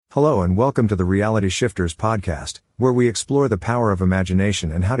Hello and welcome to the Reality Shifters podcast, where we explore the power of imagination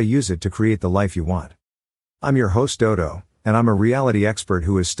and how to use it to create the life you want. I'm your host Dodo, and I'm a reality expert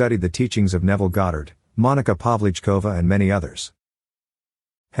who has studied the teachings of Neville Goddard, Monica Pavlichkova and many others.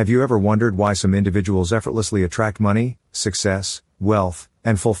 Have you ever wondered why some individuals effortlessly attract money, success, wealth,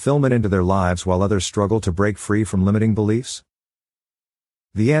 and fulfillment into their lives while others struggle to break free from limiting beliefs?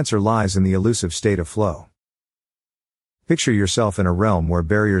 The answer lies in the elusive state of flow. Picture yourself in a realm where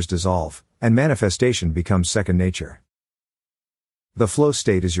barriers dissolve, and manifestation becomes second nature. The flow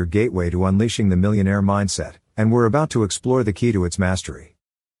state is your gateway to unleashing the millionaire mindset, and we're about to explore the key to its mastery.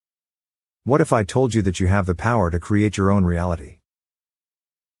 What if I told you that you have the power to create your own reality?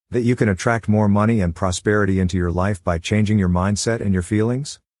 That you can attract more money and prosperity into your life by changing your mindset and your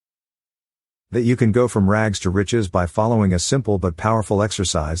feelings? That you can go from rags to riches by following a simple but powerful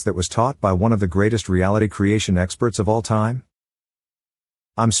exercise that was taught by one of the greatest reality creation experts of all time?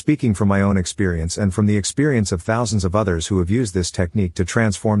 I'm speaking from my own experience and from the experience of thousands of others who have used this technique to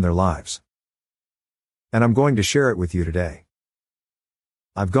transform their lives. And I'm going to share it with you today.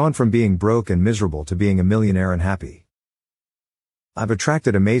 I've gone from being broke and miserable to being a millionaire and happy. I've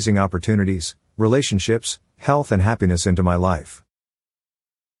attracted amazing opportunities, relationships, health and happiness into my life.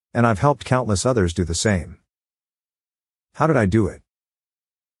 And I've helped countless others do the same. How did I do it?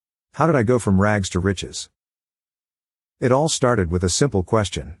 How did I go from rags to riches? It all started with a simple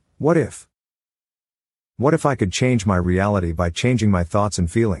question: what if? What if I could change my reality by changing my thoughts and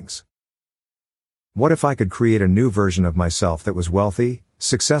feelings? What if I could create a new version of myself that was wealthy,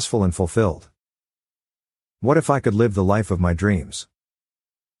 successful and fulfilled? What if I could live the life of my dreams?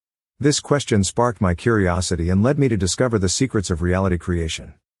 This question sparked my curiosity and led me to discover the secrets of reality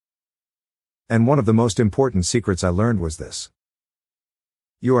creation. And one of the most important secrets I learned was this: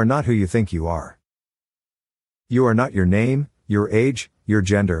 you are not who you think you are. You are not your name, your age, your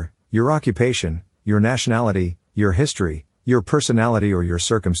gender, your occupation, your nationality, your history, your personality or your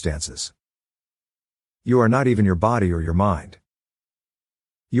circumstances. You are not even your body or your mind.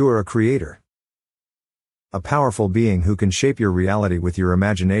 You are a creator. A powerful being who can shape your reality with your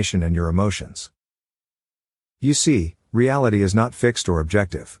imagination and your emotions. You see, reality is not fixed or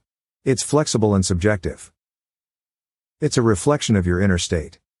objective. It's flexible and subjective. It's a reflection of your inner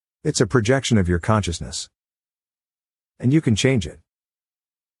state. It's a projection of your consciousness. And you can change it.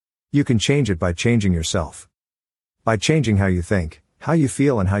 You can change it by changing yourself. By changing how you think, how you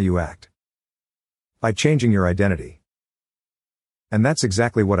feel and how you act. By changing your identity. And that's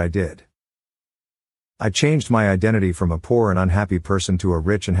exactly what I did. I changed my identity from a poor and unhappy person to a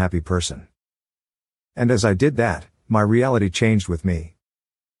rich and happy person. And as I did that, my reality changed with me.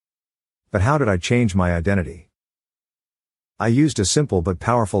 But how did I change my identity? I used a simple but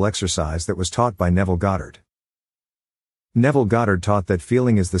powerful exercise that was taught by Neville Goddard. Neville Goddard taught that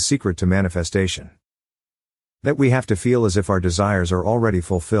feeling is the secret to manifestation. That we have to feel as if our desires are already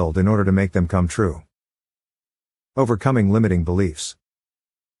fulfilled in order to make them come true. Overcoming limiting beliefs.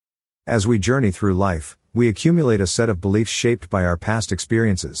 As we journey through life, we accumulate a set of beliefs shaped by our past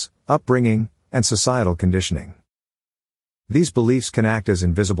experiences, upbringing, and societal conditioning. These beliefs can act as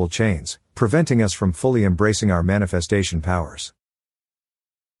invisible chains, preventing us from fully embracing our manifestation powers.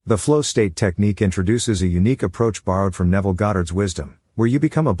 The flow state technique introduces a unique approach borrowed from Neville Goddard's wisdom, where you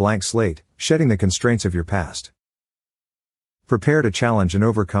become a blank slate, shedding the constraints of your past. Prepare to challenge and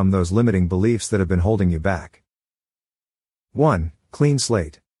overcome those limiting beliefs that have been holding you back. 1. Clean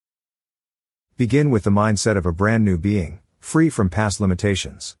slate. Begin with the mindset of a brand new being, free from past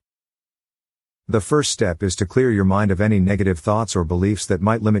limitations. The first step is to clear your mind of any negative thoughts or beliefs that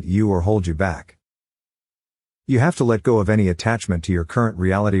might limit you or hold you back. You have to let go of any attachment to your current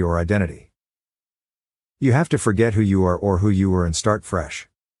reality or identity. You have to forget who you are or who you were and start fresh.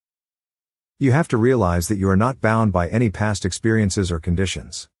 You have to realize that you are not bound by any past experiences or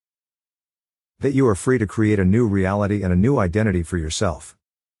conditions. That you are free to create a new reality and a new identity for yourself.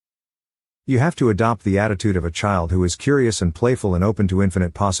 You have to adopt the attitude of a child who is curious and playful and open to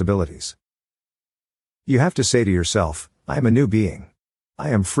infinite possibilities. You have to say to yourself, I am a new being. I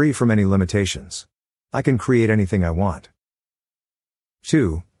am free from any limitations. I can create anything I want.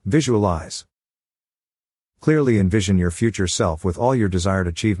 2. Visualize. Clearly envision your future self with all your desired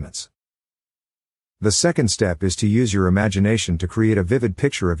achievements. The second step is to use your imagination to create a vivid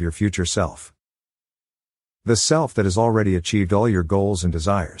picture of your future self. The self that has already achieved all your goals and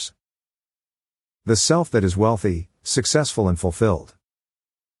desires. The self that is wealthy, successful and fulfilled.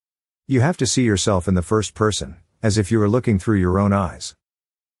 You have to see yourself in the first person, as if you were looking through your own eyes.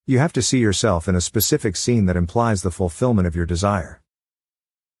 You have to see yourself in a specific scene that implies the fulfillment of your desire.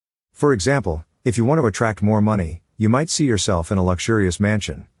 For example, if you want to attract more money, you might see yourself in a luxurious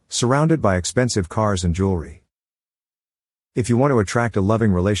mansion, surrounded by expensive cars and jewelry. If you want to attract a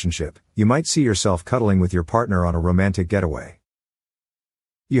loving relationship, you might see yourself cuddling with your partner on a romantic getaway.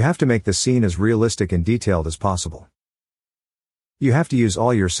 You have to make the scene as realistic and detailed as possible. You have to use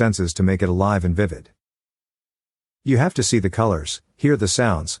all your senses to make it alive and vivid. You have to see the colors, hear the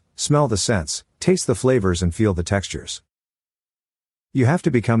sounds, smell the scents, taste the flavors and feel the textures. You have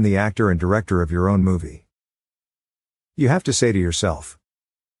to become the actor and director of your own movie. You have to say to yourself,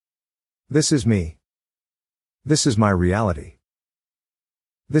 "This is me. This is my reality.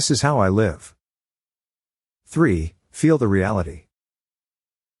 This is how I live." 3. Feel the reality.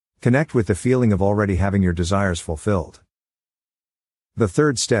 Connect with the feeling of already having your desires fulfilled. The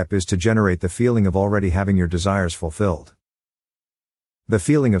third step is to generate the feeling of already having your desires fulfilled. The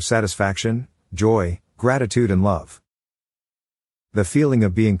feeling of satisfaction, joy, gratitude and love. The feeling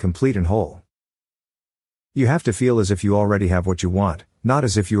of being complete and whole. You have to feel as if you already have what you want, not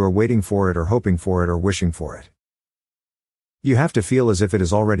as if you are waiting for it or hoping for it or wishing for it. You have to feel as if it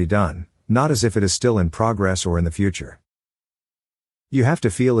is already done, not as if it is still in progress or in the future. You have to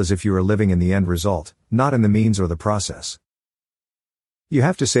feel as if you are living in the end result, not in the means or the process. You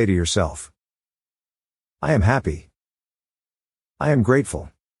have to say to yourself, "I am happy. I am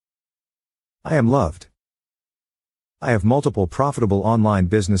grateful. I am loved. I have multiple profitable online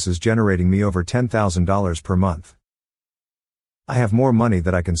businesses generating me over $10,000 per month. I have more money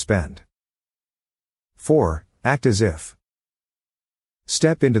that I can spend." 4. Act as if.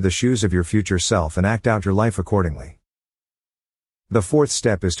 Step into the shoes of your future self and act out your life accordingly. The fourth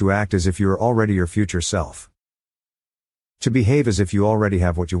step is to act as if you are already your future self. To behave as if you already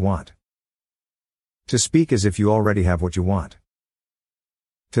have what you want. To speak as if you already have what you want.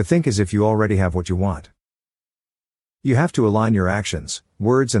 To think as if you already have what you want. You have to align your actions,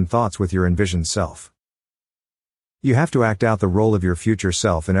 words and thoughts with your envisioned self. You have to act out the role of your future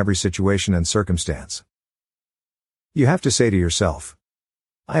self in every situation and circumstance. You have to say to yourself,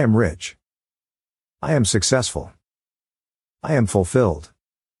 "I am rich. I am successful. I am fulfilled."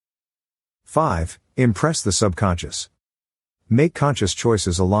 5. Impress the subconscious. Make conscious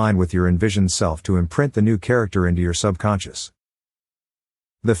choices align with your envisioned self to imprint the new character into your subconscious.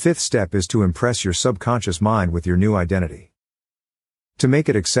 The fifth step is to impress your subconscious mind with your new identity. To make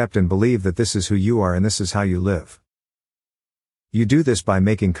it accept and believe that this is who you are and this is how you live. You do this by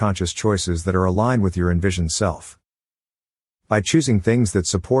making conscious choices that are aligned with your envisioned self. By choosing things that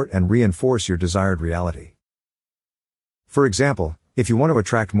support and reinforce your desired reality. For example, if you want to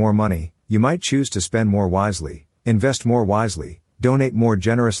attract more money, you might choose to spend more wisely, invest more wisely, donate more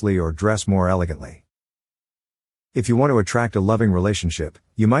generously or dress more elegantly. If you want to attract a loving relationship,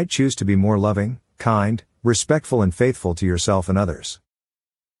 you might choose to be more loving, kind, respectful and faithful to yourself and others.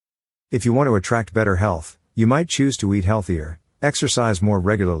 If you want to attract better health, you might choose to eat healthier, exercise more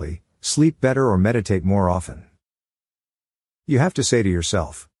regularly, sleep better or meditate more often. You have to say to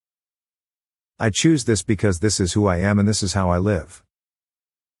yourself, "I choose this because this is who I am and this is how I live."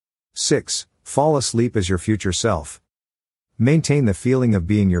 6. Fall asleep as your future self. Maintain the feeling of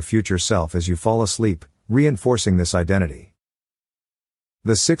being your future self as you fall asleep, reinforcing this identity.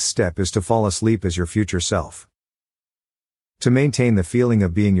 The sixth step is to fall asleep as your future self. To maintain the feeling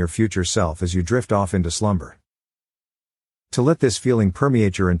of being your future self as you drift off into slumber. To let this feeling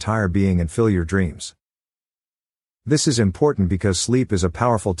permeate your entire being and fill your dreams. This is important because sleep is a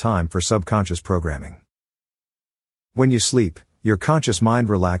powerful time for subconscious programming. When you sleep, your conscious mind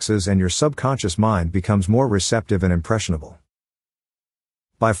relaxes and your subconscious mind becomes more receptive and impressionable.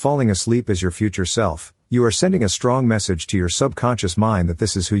 By falling asleep as your future self, you are sending a strong message to your subconscious mind that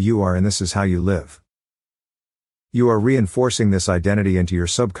this is who you are and this is how you live. You are reinforcing this identity into your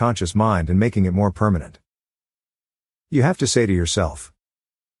subconscious mind and making it more permanent. You have to say to yourself,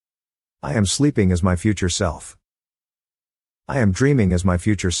 "I am sleeping as my future self. I am dreaming as my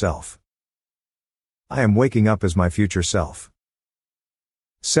future self. I am waking up as my future self."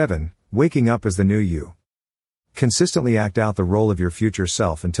 7. Waking up as the new you. Consistently act out the role of your future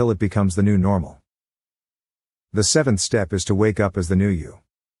self until it becomes the new normal. The seventh step is to wake up as the new you.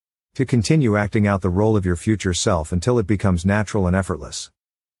 To continue acting out the role of your future self until it becomes natural and effortless.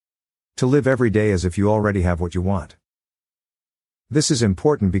 To live every day as if you already have what you want. This is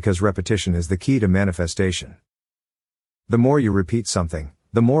important because repetition is the key to manifestation. The more you repeat something,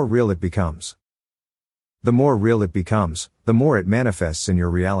 the more real it becomes. The more real it becomes, the more it manifests in your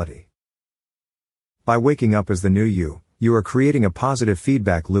reality. By waking up as the new you, you are creating a positive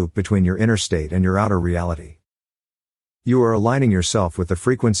feedback loop between your inner state and your outer reality. You are aligning yourself with the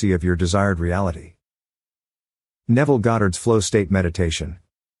frequency of your desired reality. Neville Goddard's Flow State Meditation.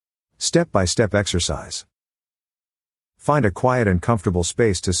 Step-by-step exercise. Find a quiet and comfortable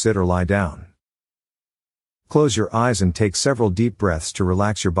space to sit or lie down. Close your eyes and take several deep breaths to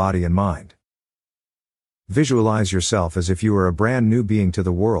relax your body and mind. Visualize yourself as if you were a brand new being to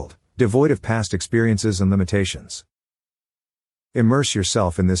the world, devoid of past experiences and limitations. Immerse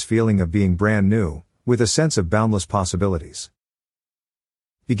yourself in this feeling of being brand new, with a sense of boundless possibilities.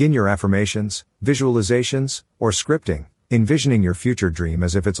 Begin your affirmations, visualizations, or scripting, envisioning your future dream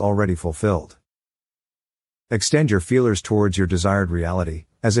as if it's already fulfilled. Extend your feelers towards your desired reality,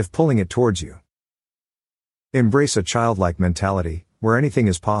 as if pulling it towards you. Embrace a childlike mentality, where anything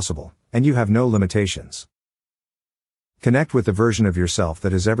is possible, and you have no limitations. Connect with the version of yourself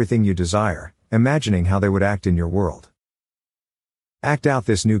that is everything you desire, imagining how they would act in your world. Act out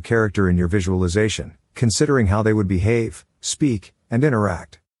this new character in your visualization, considering how they would behave, speak, and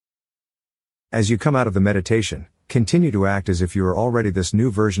interact. As you come out of the meditation, continue to act as if you are already this new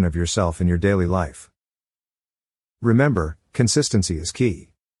version of yourself in your daily life. Remember, consistency is key.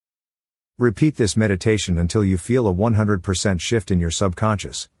 Repeat this meditation until you feel a 100% shift in your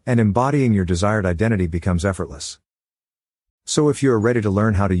subconscious, and embodying your desired identity becomes effortless. So if you are ready to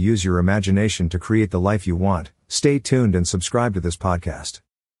learn how to use your imagination to create the life you want, stay tuned and subscribe to this podcast.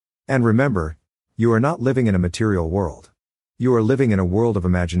 And remember, you are not living in a material world. You are living in a world of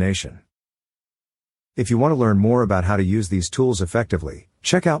imagination. If you want to learn more about how to use these tools effectively,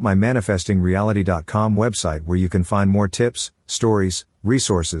 check out my manifestingreality.com website, where you can find more tips, stories,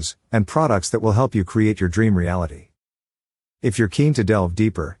 resources, and products that will help you create your dream reality. If you're keen to delve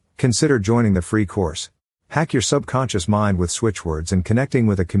deeper, consider joining the free course, Hack Your Subconscious Mind with Switchwords, and connecting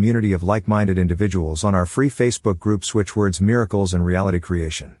with a community of like-minded individuals on our free Facebook group Switchwords Miracles and Reality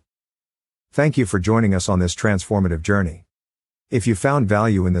Creation. Thank you for joining us on this transformative journey. If you found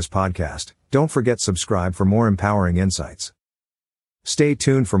value in this podcast, don't forget to subscribe for more empowering insights. Stay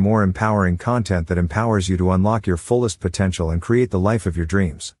tuned for more empowering content that empowers you to unlock your fullest potential and create the life of your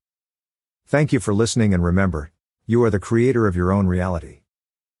dreams. Thank you for listening, and remember, you are the creator of your own reality.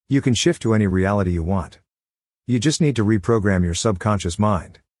 You can shift to any reality you want. You just need to reprogram your subconscious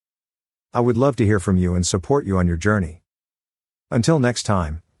mind. I would love to hear from you and support you on your journey. Until next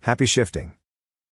time, happy shifting.